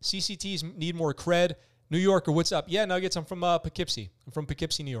was. CCTs need more cred. New Yorker, what's up? Yeah, Nuggets, I'm from Poughkeepsie. I'm from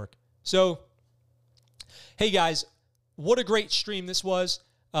Poughkeepsie, New York. So, hey, guys, what a great stream this was.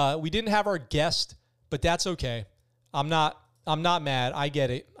 We didn't have our guest, but that's okay. I'm not mad. I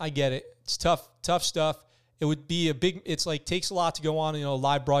get it. It's tough stuff. It would be it's like takes a lot to go on, a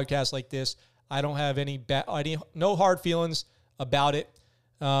live broadcast like this. I don't have no hard feelings about it.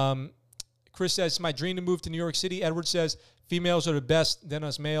 Chris says, it's my dream to move to New York City. Edward says, females are the best than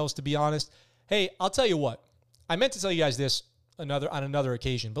us males, to be honest. Hey, I'll tell you what. I meant to tell you guys this on another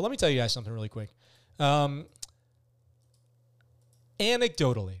occasion, but let me tell you guys something really quick.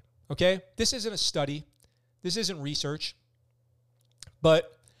 Anecdotally, okay? This isn't a study. This isn't research.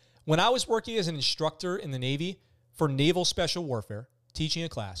 But when I was working as an instructor in the Navy for Naval Special Warfare, teaching a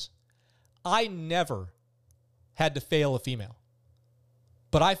class, I never had to fail a female.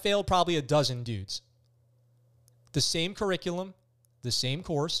 But I failed probably a dozen dudes. The same curriculum, the same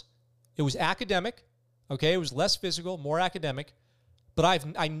course. It was academic, okay? It was less physical, more academic. But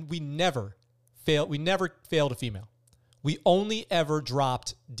we never failed. We never failed a female. We only ever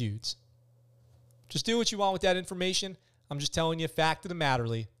dropped dudes. Just do what you want with that information. I'm just telling you, fact of the matter,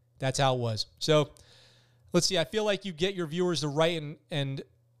 Lee. That's how it was. So let's see. I feel like you get your viewers the right and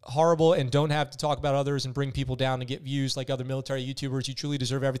horrible and don't have to talk about others and bring people down to get views like other military YouTubers. You truly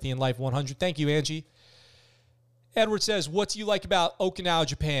deserve everything in life. 100. Thank you, Angie. Edward says, what do you like about Okinawa,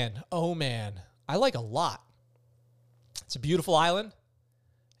 Japan? Oh, man. I like a lot. It's a beautiful island.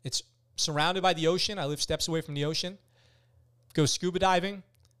 It's surrounded by the ocean. I live steps away from the ocean. Go scuba diving.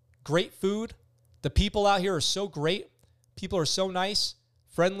 Great food. The people out here are so great. People are so nice,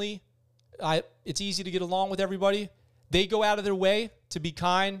 friendly. It's easy to get along with everybody. They go out of their way to be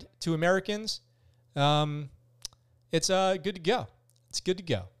kind to Americans. It's good to go. It's good to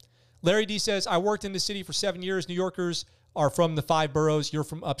go. Larry D says, I worked in the city for 7 years. New Yorkers are from the 5 boroughs. You're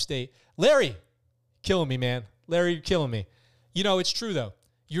from upstate. Larry, killing me, man. Larry, you're killing me. It's true, though.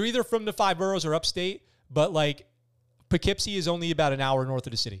 You're either from the 5 boroughs or upstate, but, Poughkeepsie is only about an hour north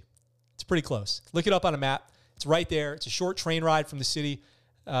of the city. It's pretty close. Look it up on a map. It's right there. It's a short train ride from the city.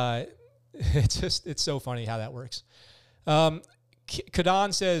 It's so funny how that works.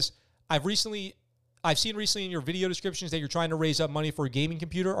 Kadan says, I've seen recently in your video descriptions that you're trying to raise up money for a gaming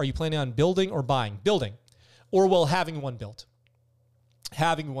computer. Are you planning on building or buying? Building. Or, having one built.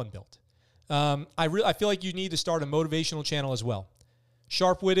 Having one built. I feel like you need to start a motivational channel as well.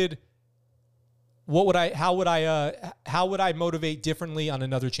 Sharp-witted. How would I motivate differently on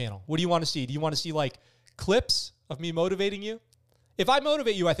another channel? What do you want to see? Do you want to see clips of me motivating you? If I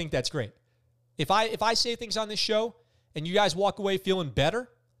motivate you, I think that's great. If I say things on this show and you guys walk away feeling better,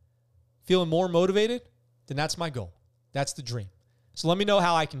 feeling more motivated, then that's my goal. That's the dream. So let me know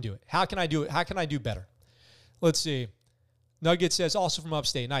how I can do it. How can I do it? How can I do better? Let's see. Nugget says, also from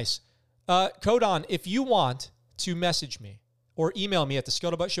upstate. Nice. Codon, if you want to message me or email me at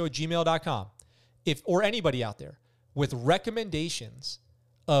thescuttlebuttshow@gmail.com, or anybody out there with recommendations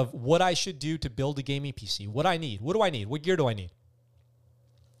of what I should do to build a gaming PC, what I need, what do I need, what gear do I need?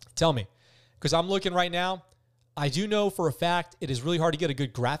 Tell me. Because I'm looking right now. I do know for a fact it is really hard to get a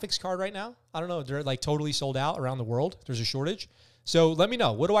good graphics card right now. I don't know. They're totally sold out around the world. There's a shortage. So let me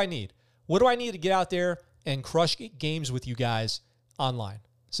know. What do I need? What do I need to get out there and crush games with you guys online?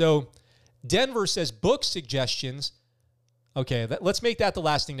 So Denver says book suggestions. Okay, let's make that the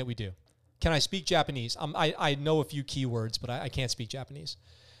last thing that we do. Can I speak Japanese? I know a few keywords, but I can't speak Japanese.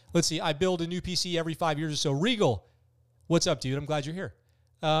 Let's see. I build a new PC every 5 years or so. Regal, what's up, dude? I'm glad you're here.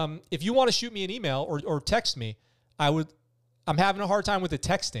 If you want to shoot me an email or text me, I'm having a hard time with the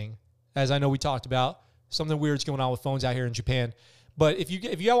texting, as I know we talked about. Something weird's going on with phones out here in Japan. But if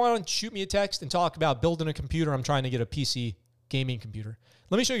you want to shoot me a text and talk about building a computer, I'm trying to get a PC gaming computer.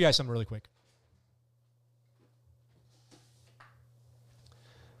 Let me show you guys something really quick.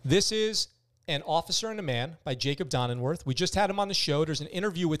 This is An Officer and a Man by Jacob Donenworth. We just had him on the show. There's an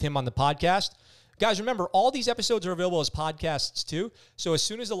interview with him on the podcast. Guys, remember, all these episodes are available as podcasts too. So as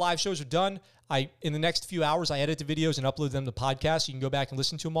soon as the live shows are done, in the next few hours, I edit the videos and upload them to podcasts. You can go back and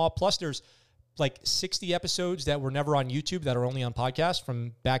listen to them all. Plus, there's like 60 episodes that were never on YouTube that are only on podcasts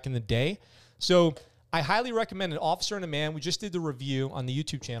from back in the day. So I highly recommend An Officer and a Man. We just did the review on the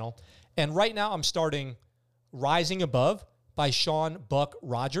YouTube channel. And right now I'm starting Rising Above by Sean Buck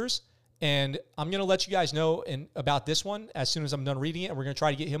Rogers. And I'm going to let you guys know about this one as soon as I'm done reading it. And we're going to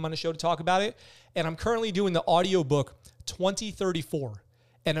try to get him on the show to talk about it. And I'm currently doing the audiobook 2034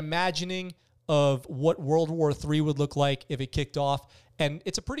 and imagining of what World War III would look like if it kicked off. And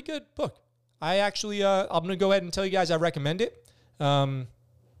it's a pretty good book. I actually, I'm going to go ahead and tell you guys I recommend it.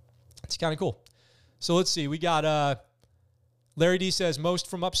 It's kind of cool. So let's see. We got Larry D says, most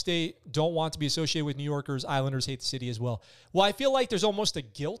from upstate don't want to be associated with New Yorkers. Islanders hate the city as well. Well, I feel like there's almost a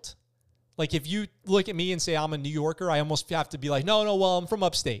guilt. Like if you look at me and say I'm a New Yorker, I almost have to be like, no, well, I'm from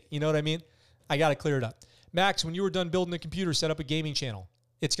upstate. You know what I mean? I got to clear it up. Max, when you were done building the computer, set up a gaming channel.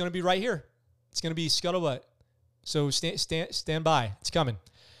 It's going to be right here. It's going to be Scuttlebutt. So stand by. It's coming.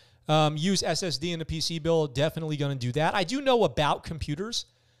 Use SSD in the PC build. Definitely going to do that. I do know about computers.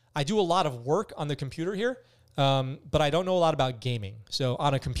 I do a lot of work on the computer here, but I don't know a lot about gaming. So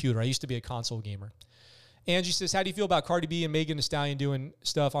on a computer, I used to be a console gamer. Angie says, how do you feel about Cardi B and Megan Thee Stallion doing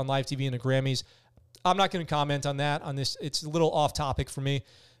stuff on live TV and the Grammys? I'm not going to comment on that. On this, it's a little off topic for me.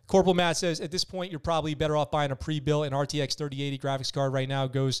 Corporal Matt says, at this point, you're probably better off buying a pre-built. An RTX 3080 graphics card right now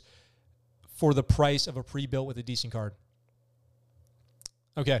goes for the price of a pre-built with a decent card.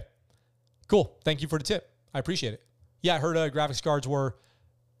 Okay, cool. Thank you for the tip. I appreciate it. Yeah, I heard graphics cards were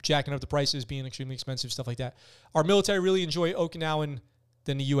jacking up the prices, being extremely expensive, stuff like that. Our military really enjoy Okinawan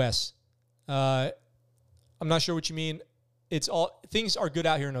than the U.S. I'm not sure what you mean. It's all things are good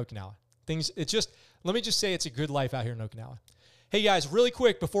out here in Okinawa. Let me just say it's a good life out here in Okinawa. Hey guys, really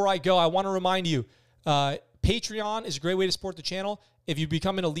quick before I go, I want to remind you, Patreon is a great way to support the channel. If you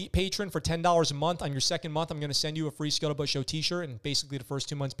become an elite patron for $10 a month, on your second month, I'm going to send you a free Scuttlebutt Show t-shirt, and basically the first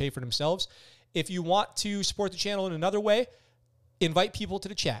 2 months pay for themselves. If you want to support the channel in another way, invite people to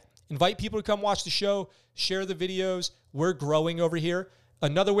the chat. Invite people to come watch the show, share the videos. We're growing over here.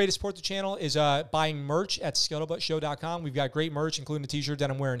 Another way to support the channel is buying merch at scuttlebuttshow.com. We've got great merch, including the t-shirt that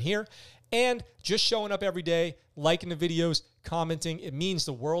I'm wearing here. And just showing up every day, liking the videos, commenting. It means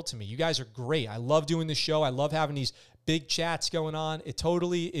the world to me. You guys are great. I love doing this show. I love having these big chats going on. It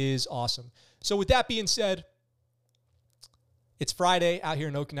totally is awesome. So with that being said, it's Friday out here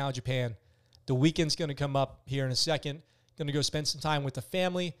in Okinawa, Japan. The weekend's going to come up here in a second. Going to go spend some time with the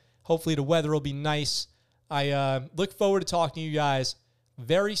family. Hopefully the weather will be nice. I look forward to talking to you guys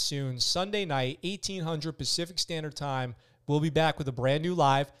very soon. Sunday night, 1800 Pacific Standard Time. We'll be back with a brand new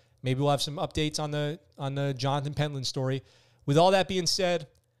live. Maybe we'll have some updates on the Jonathan Pentland story. With all that being said,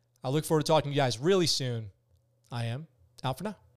 I look forward to talking to you guys really soon. I am out for now.